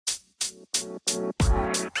Until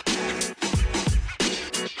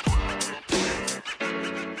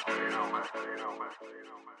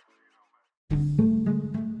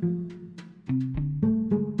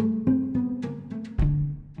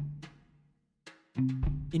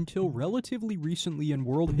relatively recently in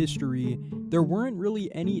world history, there weren't really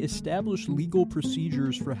any established legal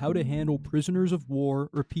procedures for how to handle prisoners of war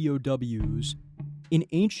or POWs. In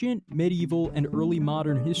ancient, medieval, and early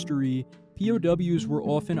modern history, POWs were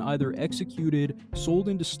often either executed, sold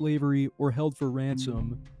into slavery, or held for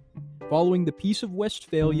ransom. Following the Peace of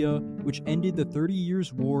Westphalia, which ended the 30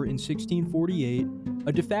 Years' War in 1648,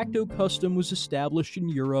 a de facto custom was established in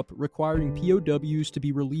Europe requiring POWs to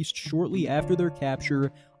be released shortly after their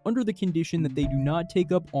capture under the condition that they do not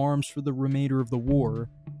take up arms for the remainder of the war.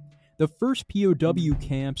 The first POW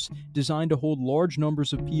camps, designed to hold large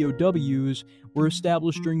numbers of POWs, were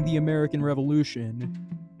established during the American Revolution.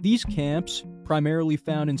 These camps, primarily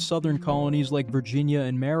found in southern colonies like Virginia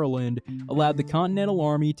and Maryland, allowed the Continental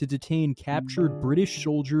Army to detain captured British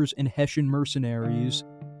soldiers and Hessian mercenaries.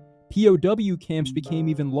 POW camps became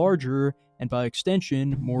even larger, and by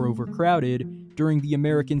extension, more overcrowded, during the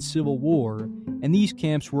American Civil War, and these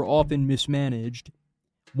camps were often mismanaged.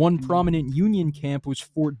 One prominent Union camp was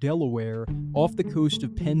Fort Delaware, off the coast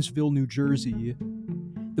of Pennsville, New Jersey.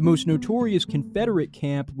 The most notorious Confederate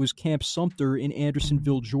camp was Camp Sumter in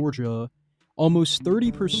Andersonville, Georgia. Almost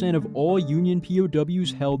 30% of all Union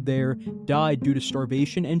POWs held there died due to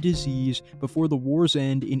starvation and disease before the war's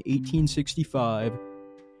end in 1865.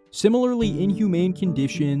 Similarly inhumane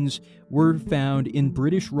conditions were found in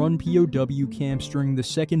British-run POW camps during the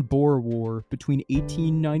Second Boer War between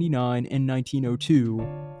 1899 and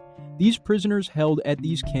 1902. These prisoners held at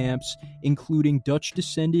these camps, including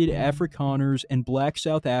Dutch-descended Afrikaners and black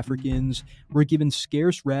South Africans, were given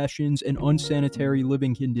scarce rations and unsanitary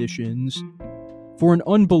living conditions. For an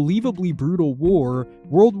unbelievably brutal war,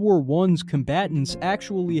 World War I's combatants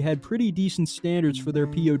actually had pretty decent standards for their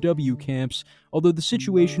POW camps, although the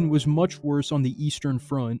situation was much worse on the Eastern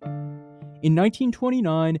Front. In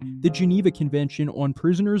 1929, the Geneva Convention on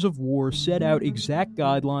Prisoners of War set out exact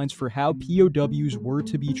guidelines for how POWs were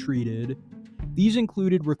to be treated. These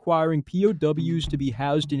included requiring POWs to be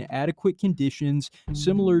housed in adequate conditions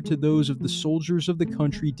similar to those of the soldiers of the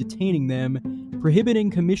country detaining them, prohibiting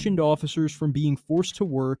commissioned officers from being forced to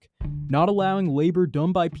work, not allowing labor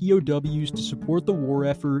done by POWs to support the war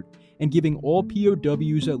effort, and giving all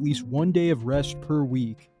POWs at least 1 day of rest per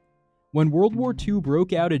week. When World War II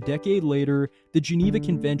broke out a decade later, the Geneva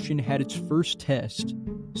Convention had its first test.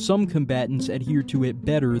 Some combatants adhered to it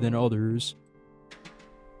better than others.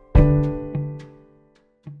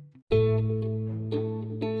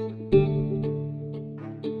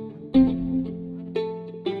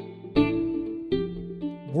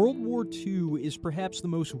 World War II is perhaps the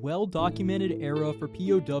most well-documented era for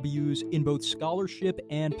POWs in both scholarship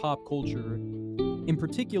and pop culture. In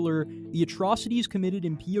particular, the atrocities committed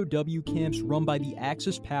in POW camps run by the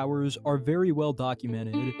Axis powers are very well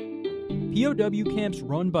documented. POW camps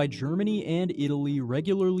run by Germany and Italy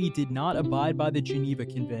regularly did not abide by the Geneva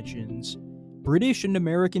Conventions. British and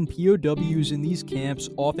American POWs in these camps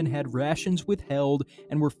often had rations withheld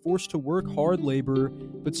and were forced to work hard labor,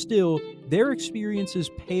 but still, their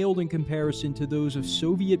experiences paled in comparison to those of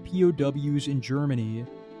Soviet POWs in Germany.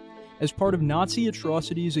 As part of Nazi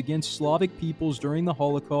atrocities against Slavic peoples during the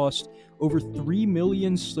Holocaust, over 3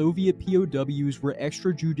 million Soviet POWs were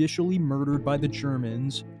extrajudicially murdered by the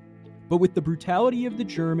Germans. But with the brutality of the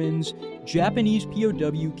Germans, Japanese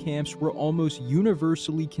POW camps were almost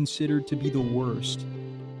universally considered to be the worst.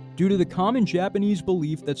 Due to the common Japanese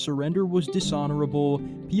belief that surrender was dishonorable,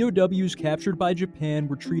 POWs captured by Japan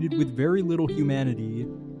were treated with very little humanity.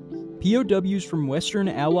 POWs from Western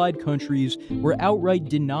Allied countries were outright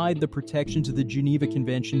denied the protections of the Geneva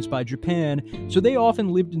Conventions by Japan, so they often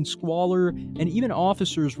lived in squalor, and even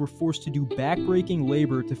officers were forced to do backbreaking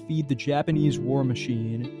labor to feed the Japanese war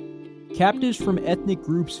machine. Captives from ethnic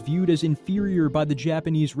groups viewed as inferior by the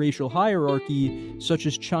Japanese racial hierarchy, such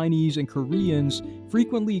as Chinese and Koreans,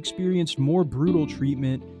 frequently experienced more brutal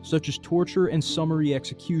treatment, such as torture and summary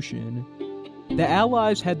execution. The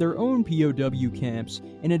Allies had their own POW camps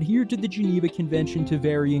and adhered to the Geneva Convention to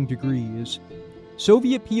varying degrees.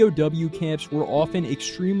 Soviet POW camps were often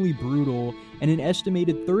extremely brutal, and an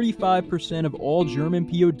estimated 35% of all German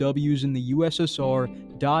POWs in the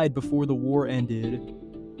USSR died before the war ended.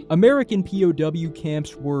 American POW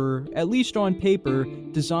camps were, at least on paper,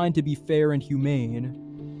 designed to be fair and humane.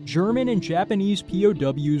 German and Japanese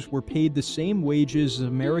POWs were paid the same wages as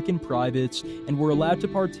American privates and were allowed to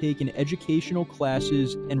partake in educational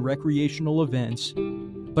classes and recreational events.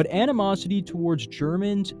 But animosity towards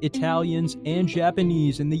Germans, Italians, and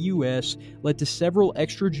Japanese in the US led to several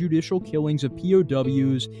extrajudicial killings of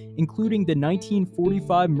POWs, including the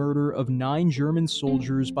 1945 murder of 9 German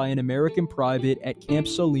soldiers by an American private at Camp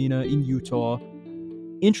Salina in Utah.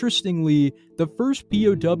 Interestingly, the first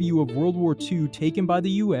POW of World War II taken by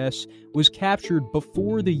the US was captured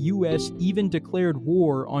before the US even declared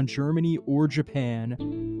war on Germany or Japan.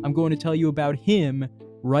 I'm going to tell you about him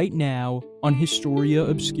right now on Historia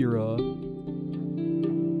Obscura.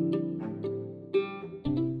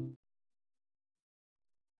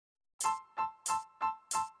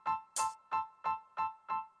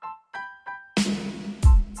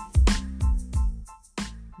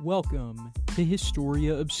 Welcome to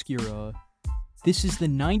Historia Obscura. This is the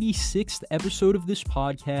 96th episode of this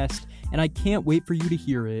podcast, and I can't wait for you to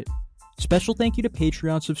hear it. Special thank you to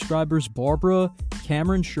Patreon subscribers Barbara,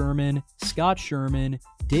 Cameron Sherman, Scott Sherman,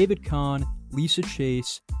 David Kahn, Lisa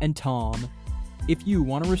Chase, and Tom. If you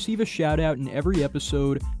want to receive a shout out in every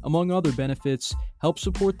episode, among other benefits, help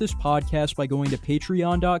support this podcast by going to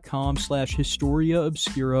patreon.com/Historia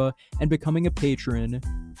Obscura and becoming a patron.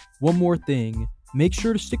 One more thing. Make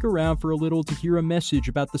sure to stick around for a little to hear a message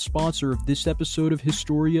about the sponsor of this episode of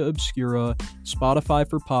Historia Obscura, Spotify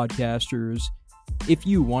for Podcasters. If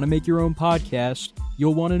you want to make your own podcast,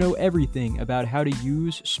 you'll want to know everything about how to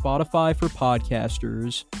use Spotify for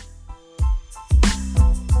Podcasters.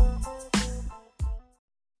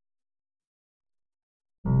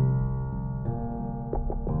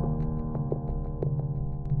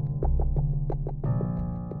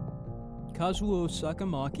 Kazuo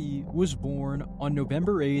Sakamaki was born on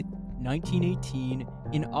November 8, 1918,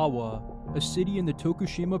 in Awa, a city in the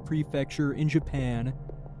Tokushima Prefecture in Japan.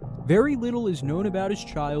 Very little is known about his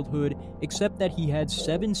childhood, except that he had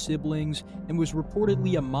 7 siblings and was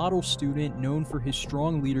reportedly a model student known for his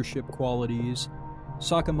strong leadership qualities.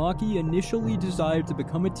 Sakamaki initially desired to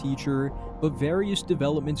become a teacher, but various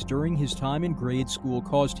developments during his time in grade school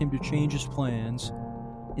caused him to change his plans.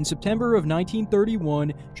 In September of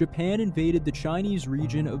 1931, Japan invaded the Chinese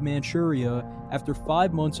region of Manchuria. After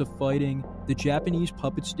 5 months of fighting, the Japanese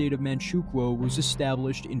puppet state of Manchukuo was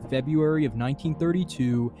established in February of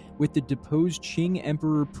 1932 with the deposed Qing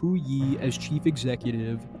Emperor Puyi as chief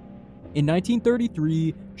executive. In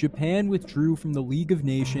 1933, Japan withdrew from the League of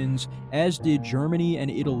Nations, as did Germany and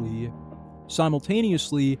Italy.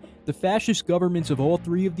 Simultaneously, the fascist governments of all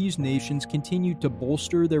 3 of these nations continued to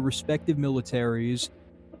bolster their respective militaries.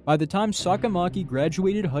 By the time Sakamaki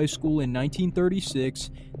graduated high school in 1936,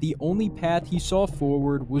 the only path he saw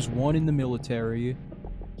forward was one in the military.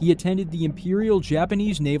 He attended the Imperial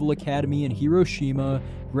Japanese Naval Academy in Hiroshima,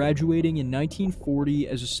 graduating in 1940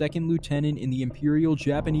 as a second lieutenant in the Imperial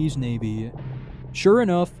Japanese Navy. Sure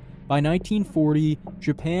enough, by 1940,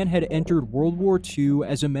 Japan had entered World War II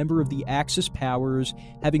as a member of the Axis powers,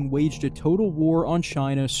 having waged a total war on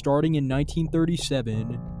China starting in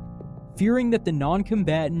 1937. Fearing that the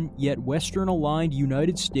non-combatant yet Western-aligned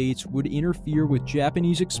United States would interfere with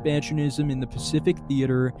Japanese expansionism in the Pacific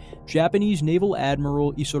Theater, Japanese Naval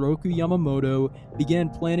Admiral Isoroku Yamamoto began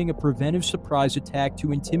planning a preventive surprise attack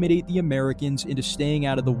to intimidate the Americans into staying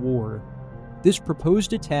out of the war. This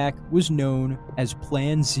proposed attack was known as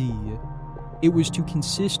Plan Z. It was to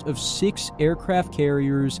consist of 6 aircraft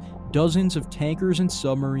carriers, dozens of tankers and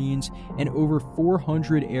submarines, and over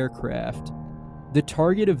 400 aircraft. The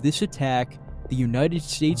target of this attack, the United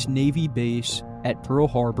States Navy base at Pearl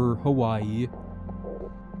Harbor, Hawaii.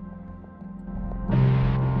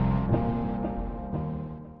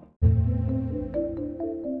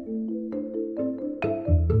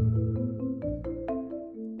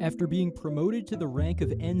 After being promoted to the rank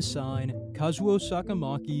of ensign, Kazuo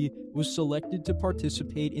Sakamaki was selected to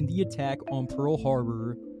participate in the attack on Pearl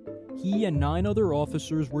Harbor. He and 9 other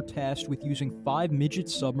officers were tasked with using 5 midget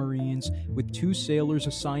submarines, with 2 sailors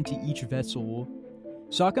assigned to each vessel.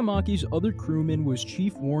 Sakamaki's other crewman was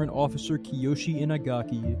Chief Warrant Officer Kiyoshi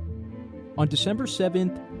Inagaki. On December 7,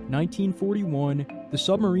 1941, the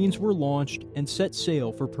submarines were launched and set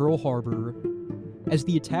sail for Pearl Harbor. As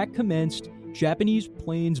the attack commenced, Japanese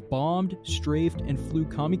planes bombed, strafed, and flew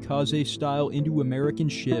kamikaze-style into American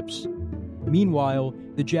ships. Meanwhile,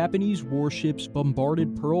 the Japanese warships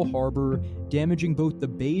bombarded Pearl Harbor, damaging both the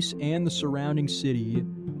base and the surrounding city.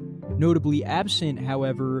 Notably absent,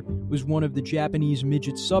 however, was one of the Japanese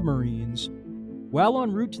midget submarines. While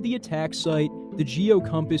en route to the attack site, the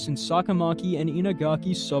geocompass in Sakamaki and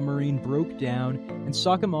Inagaki's submarine broke down, and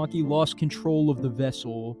Sakamaki lost control of the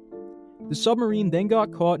vessel. The submarine then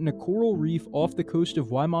got caught in a coral reef off the coast of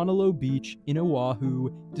Waimanalo Beach in Oahu,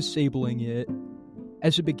 disabling it.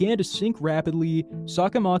 As it began to sink rapidly,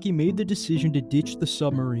 Sakamaki made the decision to ditch the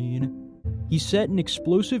submarine. He set an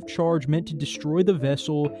explosive charge meant to destroy the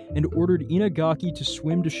vessel and ordered Inagaki to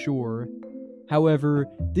swim to shore. However,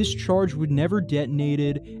 this charge was never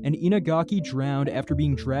detonated, and Inagaki drowned after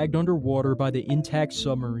being dragged underwater by the intact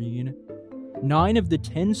submarine. 9 of the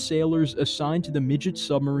 10 sailors assigned to the midget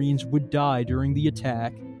submarines would die during the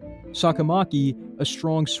attack. Sakamaki, a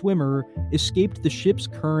strong swimmer, escaped the ship's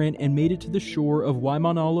current and made it to the shore of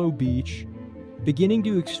Waimanalo Beach. Beginning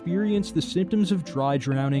to experience the symptoms of dry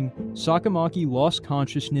drowning, Sakamaki lost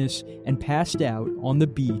consciousness and passed out on the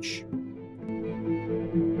beach.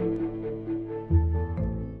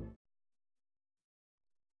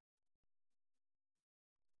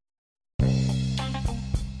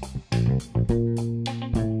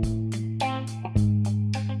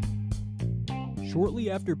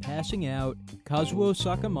 Shortly after passing out, Kazuo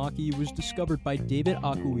Sakamaki was discovered by David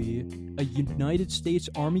Akui, a United States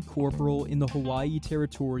Army corporal in the Hawaii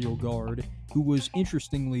Territorial Guard, who was,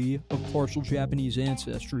 interestingly, of partial Japanese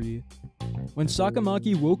ancestry. When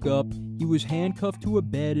Sakamaki woke up, he was handcuffed to a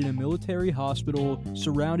bed in a military hospital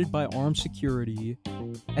surrounded by armed security.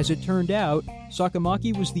 As it turned out,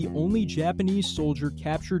 Sakamaki was the only Japanese soldier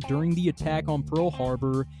captured during the attack on Pearl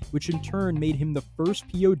Harbor, which in turn made him the first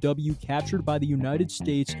POW captured by the United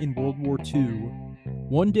States in World War II.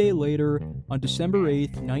 One day later, on December 8,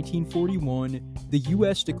 1941, the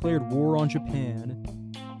U.S. declared war on Japan.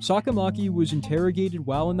 Sakamaki was interrogated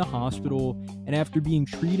while in the hospital, and after being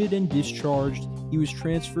treated and discharged, he was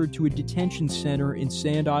transferred to a detention center in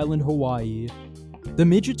Sand Island, Hawaii. The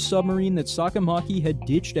midget submarine that Sakamaki had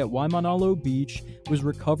ditched at Waimanalo Beach was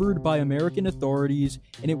recovered by American authorities,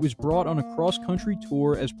 and it was brought on a cross-country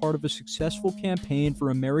tour as part of a successful campaign for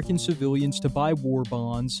American civilians to buy war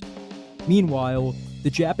bonds. Meanwhile,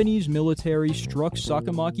 the Japanese military struck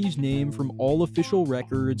Sakamaki's name from all official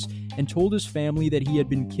records and told his family that he had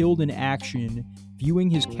been killed in action,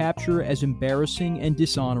 viewing his capture as embarrassing and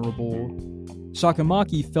dishonorable.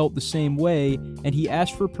 Sakamaki felt the same way, and he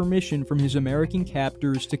asked for permission from his American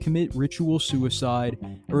captors to commit ritual suicide,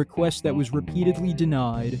 a request that was repeatedly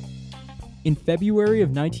denied. In February of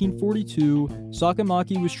 1942,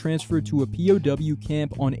 Sakamaki was transferred to a POW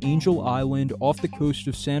camp on Angel Island off the coast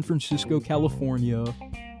of San Francisco, California.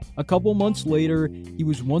 A couple months later, he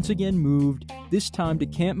was once again moved, this time to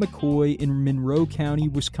Camp McCoy in Monroe County,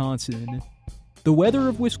 Wisconsin. The weather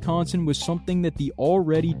of Wisconsin was something that the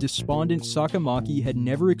already despondent Sakamaki had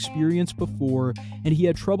never experienced before, and he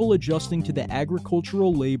had trouble adjusting to the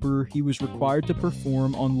agricultural labor he was required to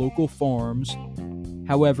perform on local farms.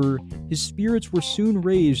 However, his spirits were soon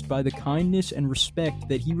raised by the kindness and respect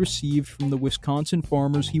that he received from the Wisconsin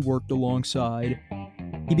farmers he worked alongside.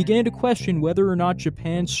 He began to question whether or not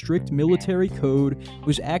Japan's strict military code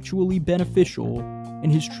was actually beneficial,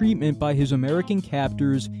 and his treatment by his American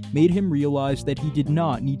captors made him realize that he did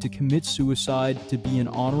not need to commit suicide to be an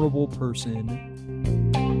honorable person.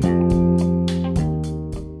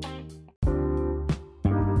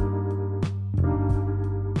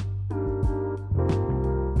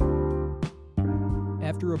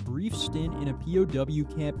 After a brief stint in a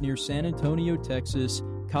POW camp near San Antonio, Texas,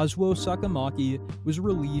 Kazuo Sakamaki was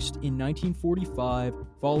released in 1945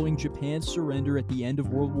 following Japan's surrender at the end of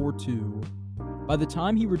World War II. By the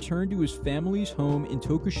time he returned to his family's home in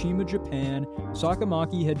Tokushima, Japan,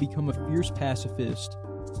 Sakamaki had become a fierce pacifist.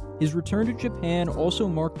 His return to Japan also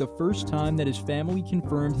marked the first time that his family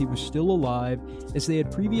confirmed he was still alive, as they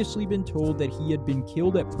had previously been told that he had been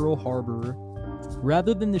killed at Pearl Harbor.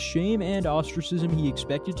 Rather than the shame and ostracism he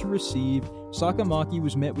expected to receive, Sakamaki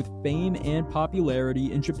was met with fame and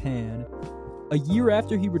popularity in Japan. A year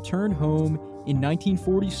after he returned home, in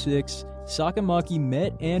 1946, Sakamaki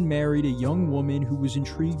met and married a young woman who was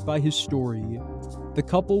intrigued by his story. The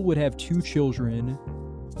couple would have 2 children.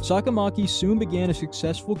 Sakamaki soon began a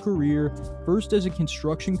successful career, first as a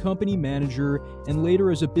construction company manager and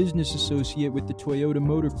later as a business associate with the Toyota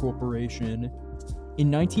Motor Corporation. In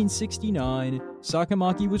 1969,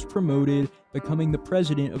 Sakamaki was promoted, becoming the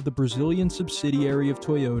president of the Brazilian subsidiary of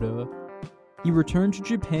Toyota. He returned to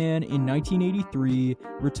Japan in 1983,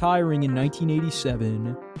 retiring in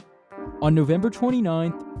 1987. On November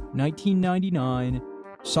 29, 1999,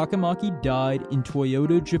 Sakamaki died in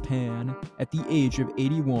Toyota, Japan, at the age of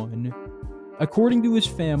 81. According to his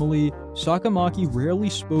family, Sakamaki rarely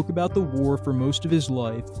spoke about the war for most of his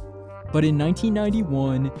life. But in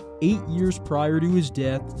 1991, 8 years prior to his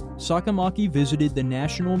death, Sakamaki visited the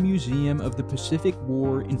National Museum of the Pacific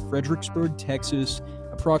War in Fredericksburg, Texas,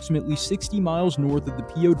 approximately 60 miles north of the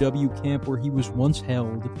POW camp where he was once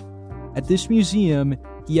held. At this museum,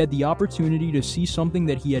 he had the opportunity to see something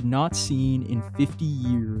that he had not seen in 50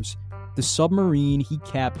 years, the submarine he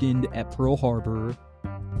captained at Pearl Harbor.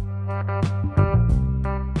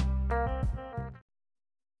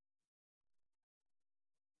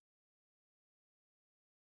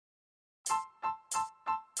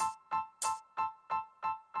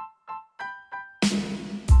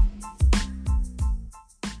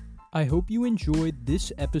 I hope you enjoyed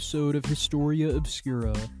this episode of Historia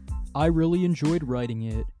Obscura. I really enjoyed writing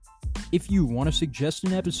it. If you want to suggest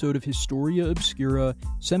an episode of Historia Obscura,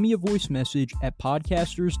 send me a voice message at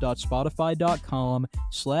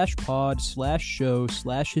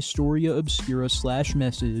podcasters.spotify.com/pod/show/Historia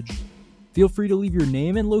Obscura/message. Feel free to leave your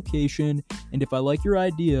name and location, and if I like your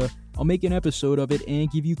idea, I'll make an episode of it and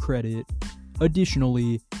give you credit.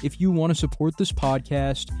 Additionally, if you want to support this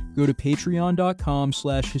podcast, go to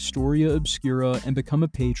patreon.com/Historia Obscura and become a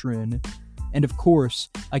patron. And of course,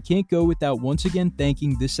 I can't go without once again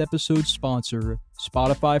thanking this episode's sponsor,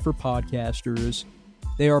 Spotify for Podcasters.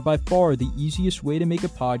 They are by far the easiest way to make a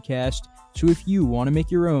podcast, so if you want to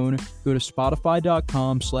make your own, go to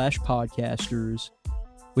spotify.com/podcasters.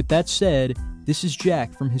 With that said, this is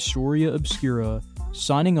Jack from Historia Obscura,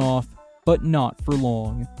 signing off, but not for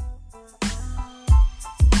long.